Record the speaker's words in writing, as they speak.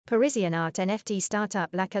Parisian art NFT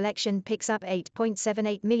startup LaCollection picks up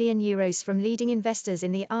 €8.78 million from leading investors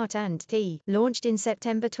in the art and NFT. Launched in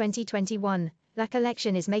September 2021,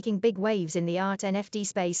 LaCollection is making big waves in the art NFT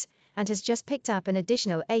space and has just picked up an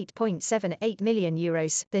additional €8.78 million.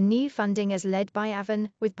 The new funding is led by Alven,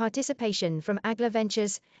 with participation from Agla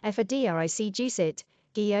Ventures, Frédéric Jousset,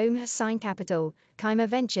 Hokusai Capital, Kima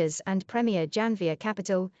Ventures and Premier Janvier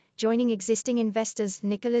Capital, joining existing investors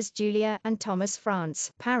Nicolas, Julia and Thomas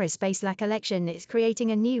France. Paris-based LaCollection is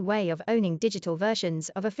creating a new way of owning digital versions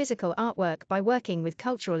of a physical artwork by working with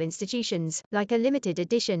cultural institutions. Like a limited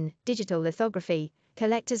edition digital lithography,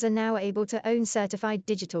 collectors are now able to own certified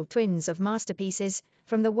digital twins of masterpieces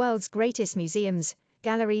from the world's greatest museums,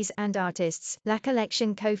 galleries and artists.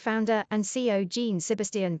 LaCollection co-founder and CEO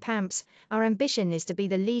Jean-Sébastien Pamps, our ambition is to be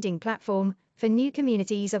the leading platform for new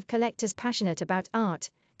communities of collectors passionate about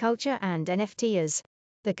art, culture and NFTs.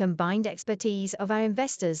 The combined expertise of our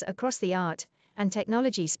investors across the art and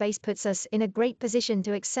technology space puts us in a great position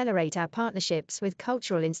to accelerate our partnerships with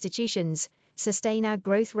cultural institutions, sustain our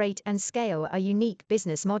growth rate and scale our unique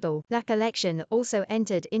business model. LaCollection also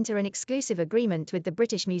entered into an exclusive agreement with the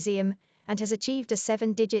British Museum and has achieved a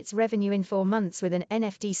 7-digit revenue in 4 months with an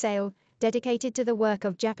NFT sale dedicated to the work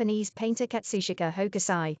of Japanese painter Katsushika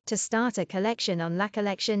Hokusai. To start a collection on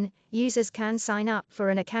LaCollection, users can sign up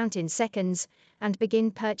for an account in seconds and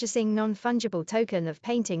begin purchasing non-fungible token of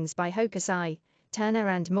paintings by Hokusai, Turner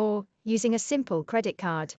and more, using a simple credit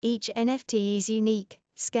card. Each NFT is unique,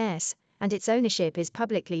 scarce, and its ownership is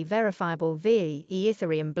publicly verifiable via the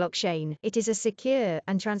Ethereum blockchain. It is a secure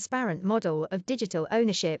and transparent model of digital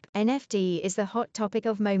ownership. NFT is the hot topic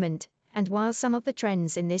of moment, and while some of the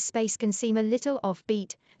trends in this space can seem a little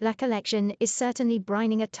offbeat, LaCollection is certainly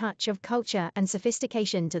bringing a touch of culture and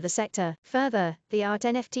sophistication to the sector. Further, the art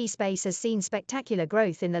NFT space has seen spectacular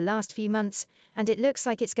growth in the last few months, and it looks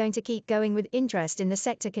like it's going to keep going with interest in the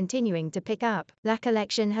sector continuing to pick up.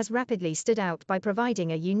 LaCollection has rapidly stood out by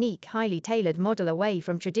providing a unique, highly tailored model away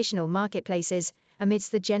from traditional marketplaces,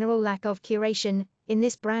 amidst the general lack of curation in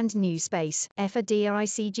this brand new space.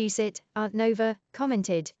 Frédéric Jousset, Art Nova,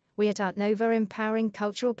 commented, "We at Art Nova are empowering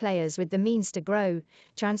cultural players with the means to grow,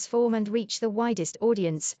 transform and reach the widest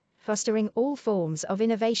audience, fostering all forms of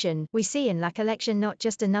innovation." We see in LaCollection not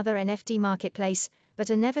just another NFT marketplace, but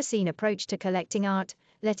a never-seen approach to collecting art,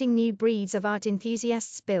 letting new breeds of art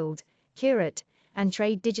enthusiasts build, curate, and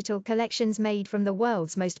trade digital collections made from the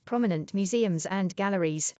world's most prominent museums and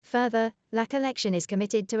galleries. Further, LaCollection is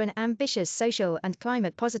committed to an ambitious social and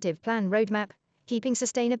climate-positive plan roadmap, keeping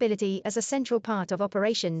sustainability as a central part of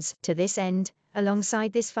operations. To this end,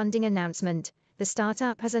 alongside this funding announcement, the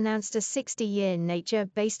startup has announced a 60-year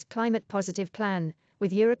nature-based climate-positive plan,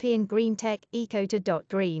 with European green tech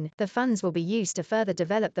Eco2.Green. The funds will be used to further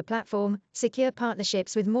develop the platform, secure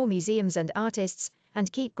partnerships with more museums and artists,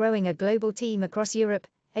 and keep growing a global team across Europe,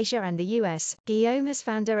 Asia and the US. Guillaume, as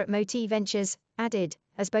founder at Moti Ventures, added,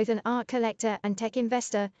 "As both an art collector and tech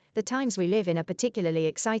investor, the times we live in are particularly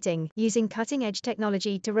exciting. Using cutting-edge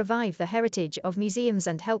technology to revive the heritage of museums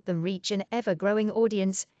and help them reach an ever-growing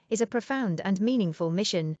audience is a profound and meaningful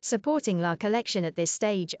mission. Supporting LaCollection at this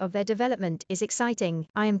stage of their development is exciting.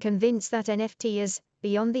 I am convinced that NFTs,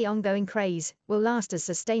 beyond the ongoing craze, will last as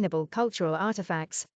sustainable cultural artifacts."